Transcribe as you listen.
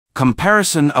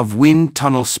Comparison of wind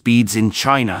tunnel speeds in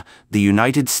China, the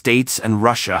United States and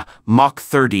Russia, Mach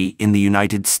 30 in the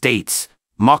United States,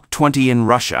 Mach 20 in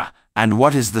Russia, and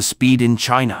what is the speed in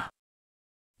China?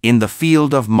 In the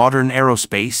field of modern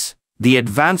aerospace, the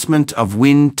advancement of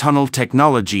wind tunnel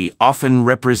technology often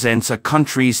represents a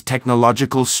country's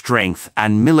technological strength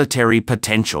and military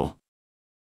potential.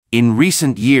 In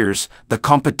recent years, the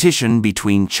competition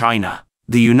between China,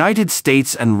 the United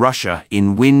States and Russia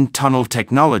in wind tunnel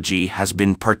technology has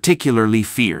been particularly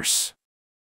fierce.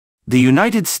 The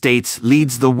United States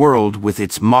leads the world with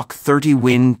its Mach 30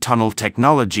 wind tunnel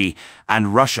technology,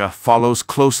 and Russia follows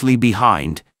closely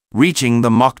behind, reaching the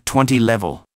Mach 20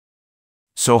 level.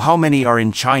 So how many are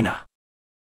in China?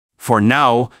 For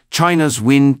now, China's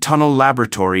wind tunnel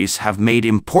laboratories have made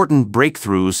important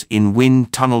breakthroughs in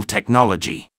wind tunnel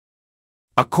technology.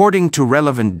 According to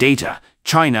relevant data,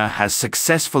 China has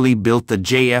successfully built the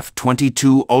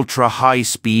JF-22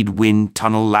 ultra-high-speed wind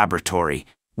tunnel laboratory,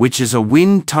 which is a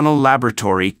wind tunnel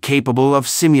laboratory capable of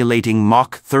simulating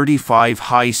Mach 35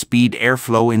 high-speed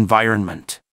airflow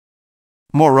environment.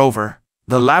 Moreover,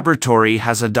 the laboratory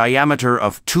has a diameter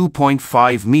of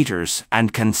 2.5 meters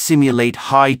and can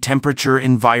simulate high-temperature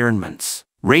environments,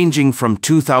 ranging from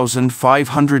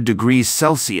 2,500 degrees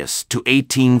Celsius to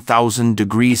 18,000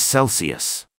 degrees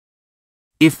Celsius.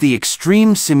 If the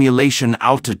extreme simulation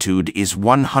altitude is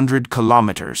 100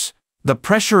 kilometers, the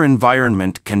pressure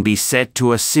environment can be set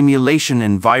to a simulation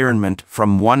environment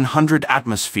from 100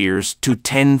 atmospheres to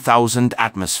 10,000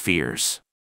 atmospheres.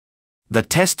 The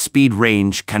test speed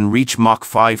range can reach Mach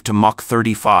 5 to Mach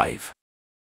 35.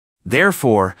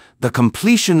 Therefore, the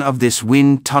completion of this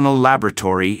wind tunnel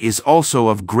laboratory is also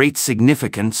of great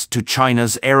significance to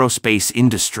China's aerospace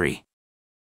industry.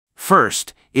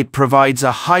 First, it provides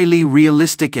a highly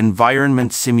realistic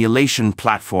environment simulation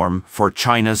platform for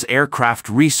China's aircraft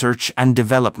research and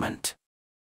development.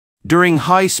 During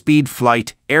high-speed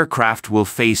flight, aircraft will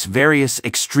face various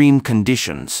extreme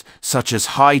conditions, such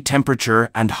as high temperature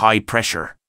and high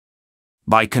pressure.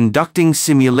 By conducting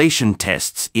simulation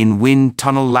tests in wind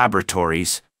tunnel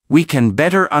laboratories, we can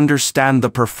better understand the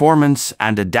performance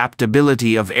and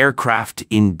adaptability of aircraft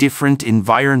in different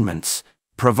environments,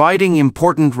 providing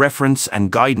important reference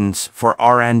and guidance for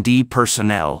R&D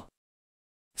personnel.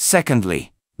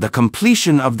 Secondly, the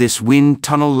completion of this wind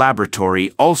tunnel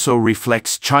laboratory also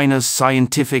reflects China's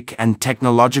scientific and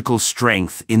technological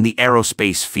strength in the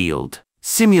aerospace field.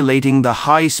 Simulating the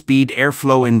high-speed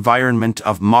airflow environment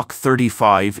of Mach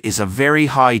 35 is a very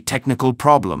high technical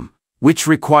problem, which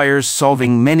requires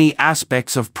solving many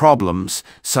aspects of problems,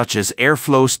 such as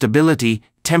airflow stability,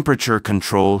 temperature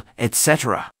control,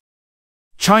 etc.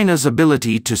 China's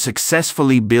ability to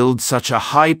successfully build such a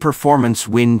high-performance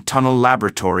wind tunnel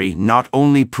laboratory not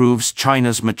only proves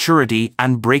China's maturity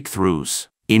and breakthroughs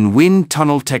in wind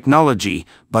tunnel technology,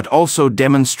 but also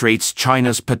demonstrates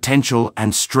China's potential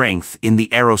and strength in the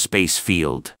aerospace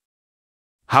field.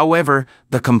 However,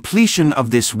 the completion of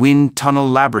this wind tunnel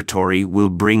laboratory will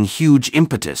bring huge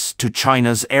impetus to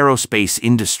China's aerospace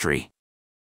industry.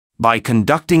 By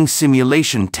conducting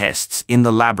simulation tests in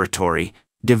the laboratory,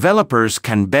 developers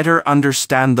can better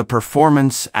understand the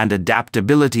performance and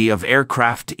adaptability of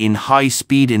aircraft in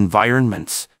high-speed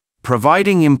environments,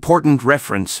 providing important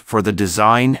reference for the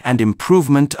design and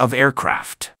improvement of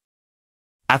aircraft.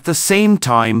 At the same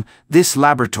time, this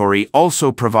laboratory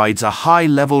also provides a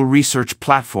high-level research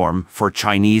platform for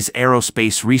Chinese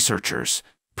aerospace researchers,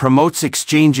 promotes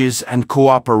exchanges and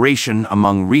cooperation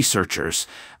among researchers,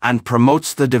 and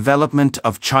promotes the development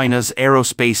of China's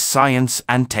aerospace science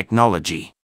and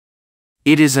technology.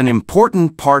 It is an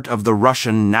important part of the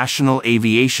Russian National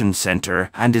Aviation Center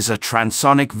and is a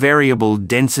transonic variable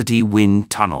density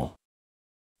wind tunnel.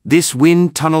 This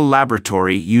wind tunnel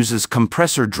laboratory uses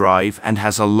compressor drive and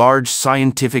has a large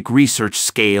scientific research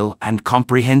scale and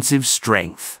comprehensive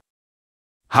strength.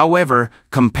 However,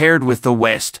 compared with the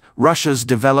West, Russia's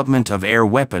development of air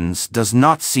weapons does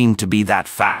not seem to be that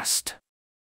fast.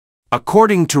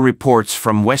 According to reports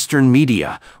from Western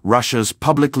media, Russia's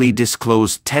publicly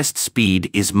disclosed test speed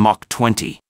is Mach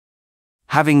 20.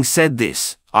 Having said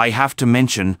this, I have to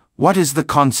mention, what is the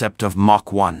concept of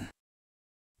Mach 1?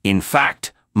 In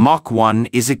fact, Mach 1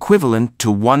 is equivalent to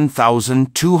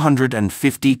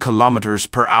 1,250 kilometers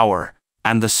per hour,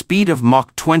 and the speed of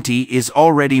Mach 20 is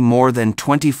already more than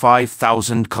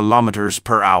 25,000 kilometers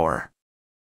per hour.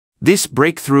 This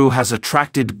breakthrough has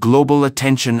attracted global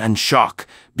attention and shock,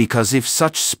 because if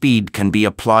such speed can be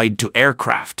applied to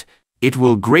aircraft, it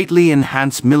will greatly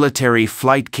enhance military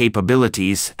flight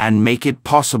capabilities and make it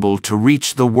possible to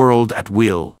reach the world at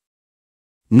will.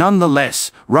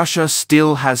 Nonetheless, Russia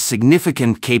still has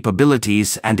significant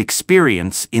capabilities and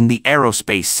experience in the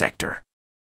aerospace sector.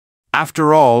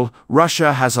 After all,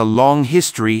 Russia has a long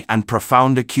history and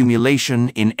profound accumulation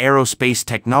in aerospace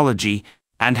technology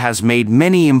and has made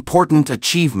many important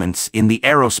achievements in the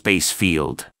aerospace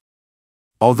field.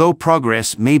 Although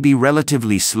progress may be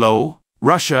relatively slow,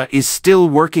 Russia is still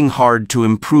working hard to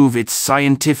improve its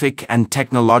scientific and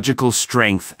technological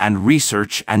strength and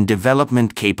research and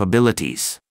development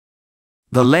capabilities.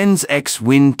 The Lens X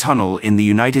wind tunnel in the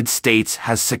United States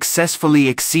has successfully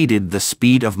exceeded the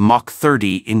speed of Mach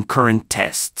 30 in current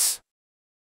tests.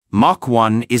 Mach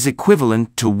 1 is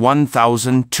equivalent to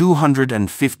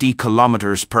 1,250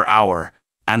 km per hour,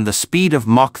 and the speed of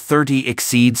Mach 30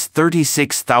 exceeds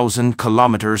 36,000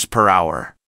 km per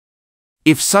hour.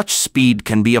 If such speed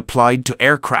can be applied to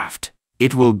aircraft,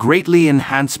 it will greatly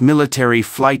enhance military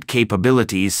flight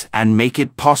capabilities and make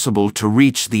it possible to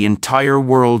reach the entire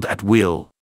world at will.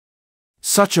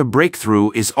 Such a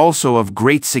breakthrough is also of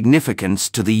great significance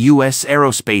to the U.S.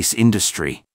 aerospace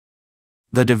industry.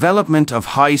 The development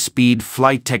of high-speed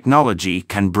flight technology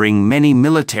can bring many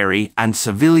military and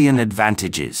civilian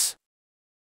advantages.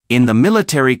 In the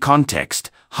military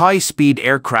context, high-speed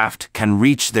aircraft can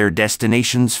reach their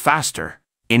destinations faster,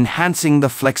 enhancing the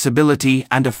flexibility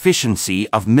and efficiency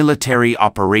of military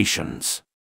operations.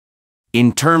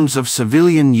 In terms of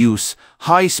civilian use,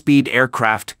 high-speed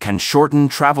aircraft can shorten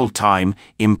travel time,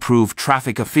 improve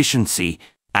traffic efficiency,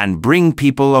 and bring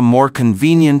people a more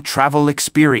convenient travel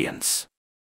experience.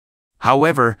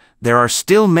 However, there are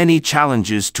still many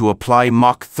challenges to apply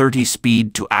Mach 30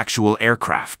 speed to actual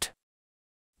aircraft.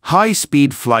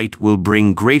 High-speed flight will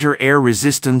bring greater air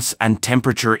resistance and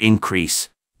temperature increase,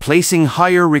 placing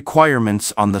higher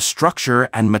requirements on the structure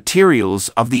and materials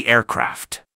of the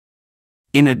aircraft.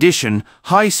 In addition,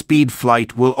 high-speed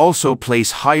flight will also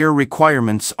place higher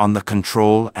requirements on the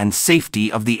control and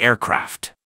safety of the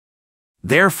aircraft.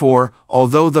 Therefore,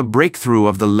 although the breakthrough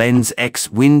of the Lens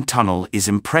X wind tunnel is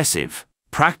impressive,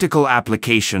 practical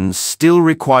applications still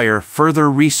require further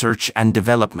research and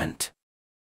development.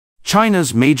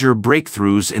 China's major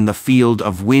breakthroughs in the field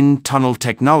of wind tunnel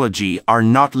technology are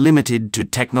not limited to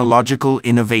technological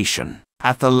innovation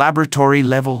at the laboratory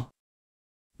level.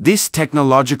 This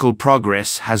technological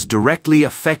progress has directly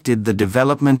affected the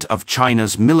development of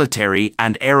China's military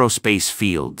and aerospace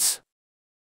fields.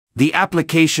 The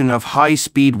application of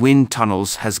high-speed wind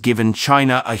tunnels has given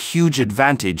China a huge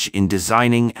advantage in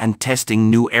designing and testing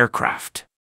new aircraft.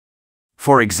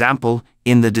 For example,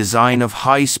 in the design of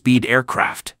high-speed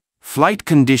aircraft, flight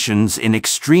conditions in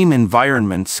extreme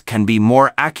environments can be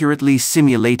more accurately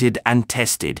simulated and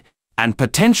tested, and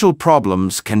potential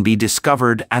problems can be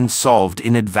discovered and solved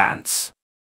in advance.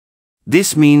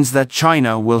 This means that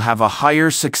China will have a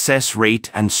higher success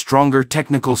rate and stronger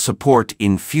technical support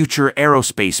in future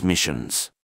aerospace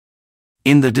missions.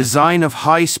 In the design of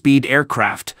high-speed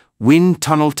aircraft, wind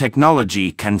tunnel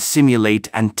technology can simulate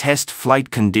and test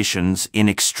flight conditions in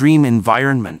extreme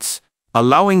environments,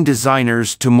 allowing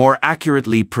designers to more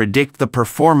accurately predict the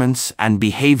performance and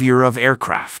behavior of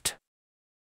aircraft.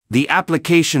 The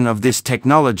application of this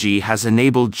technology has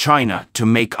enabled China to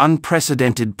make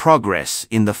unprecedented progress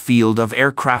in the field of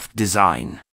aircraft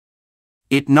design.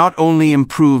 It not only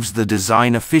improves the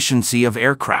design efficiency of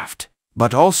aircraft,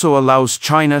 but also allows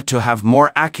China to have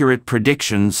more accurate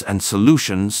predictions and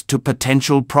solutions to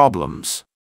potential problems.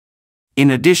 In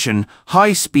addition,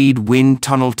 high-speed wind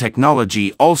tunnel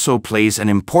technology also plays an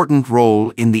important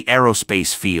role in the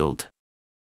aerospace field.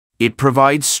 It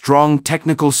provides strong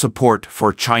technical support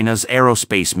for China's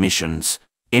aerospace missions,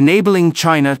 enabling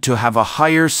China to have a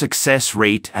higher success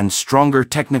rate and stronger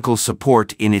technical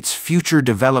support in its future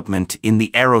development in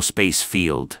the aerospace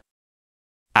field.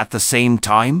 At the same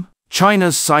time,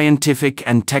 China's scientific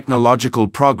and technological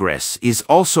progress is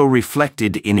also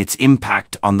reflected in its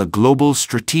impact on the global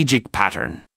strategic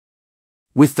pattern.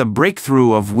 With the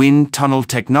breakthrough of wind tunnel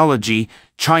technology,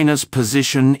 China's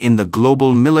position in the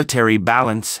global military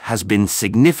balance has been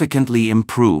significantly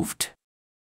improved.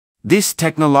 This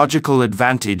technological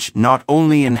advantage not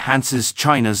only enhances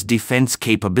China's defense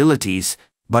capabilities,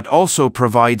 but also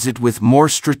provides it with more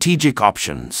strategic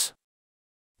options.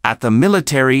 At the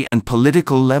military and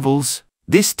political levels,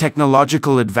 this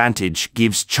technological advantage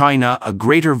gives China a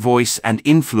greater voice and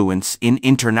influence in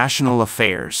international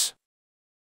affairs.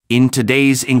 In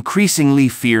today's increasingly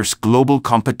fierce global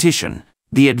competition,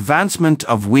 the advancement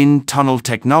of wind tunnel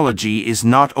technology is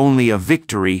not only a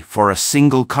victory for a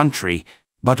single country,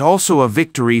 but also a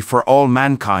victory for all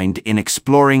mankind in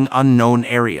exploring unknown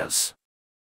areas.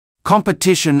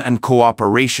 Competition and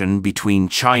cooperation between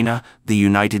China, the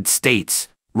United States,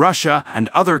 Russia and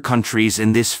other countries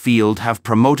in this field have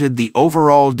promoted the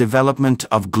overall development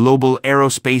of global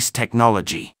aerospace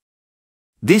technology.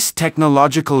 This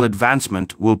technological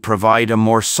advancement will provide a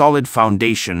more solid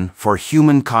foundation for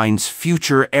humankind's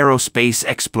future aerospace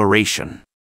exploration.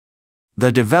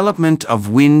 The development of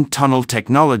wind tunnel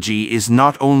technology is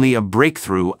not only a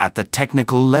breakthrough at the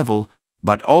technical level,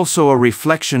 but also a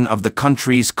reflection of the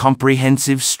country's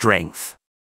comprehensive strength.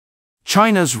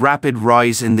 China's rapid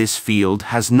rise in this field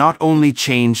has not only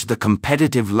changed the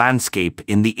competitive landscape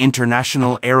in the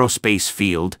international aerospace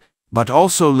field, but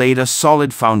also laid a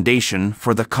solid foundation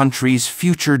for the country's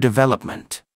future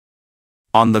development.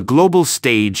 On the global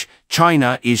stage,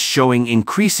 China is showing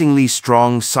increasingly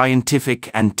strong scientific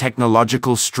and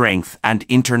technological strength and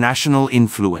international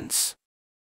influence.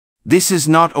 This is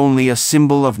not only a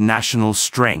symbol of national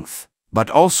strength, but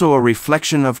also a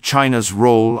reflection of China's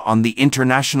role on the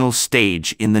international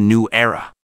stage in the new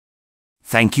era.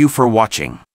 Thank you for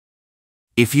watching.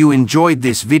 If you enjoyed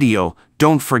this video,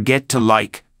 don't forget to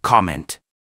like, comment,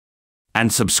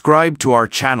 and subscribe to our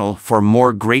channel for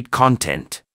more great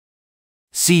content.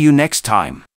 See you next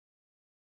time.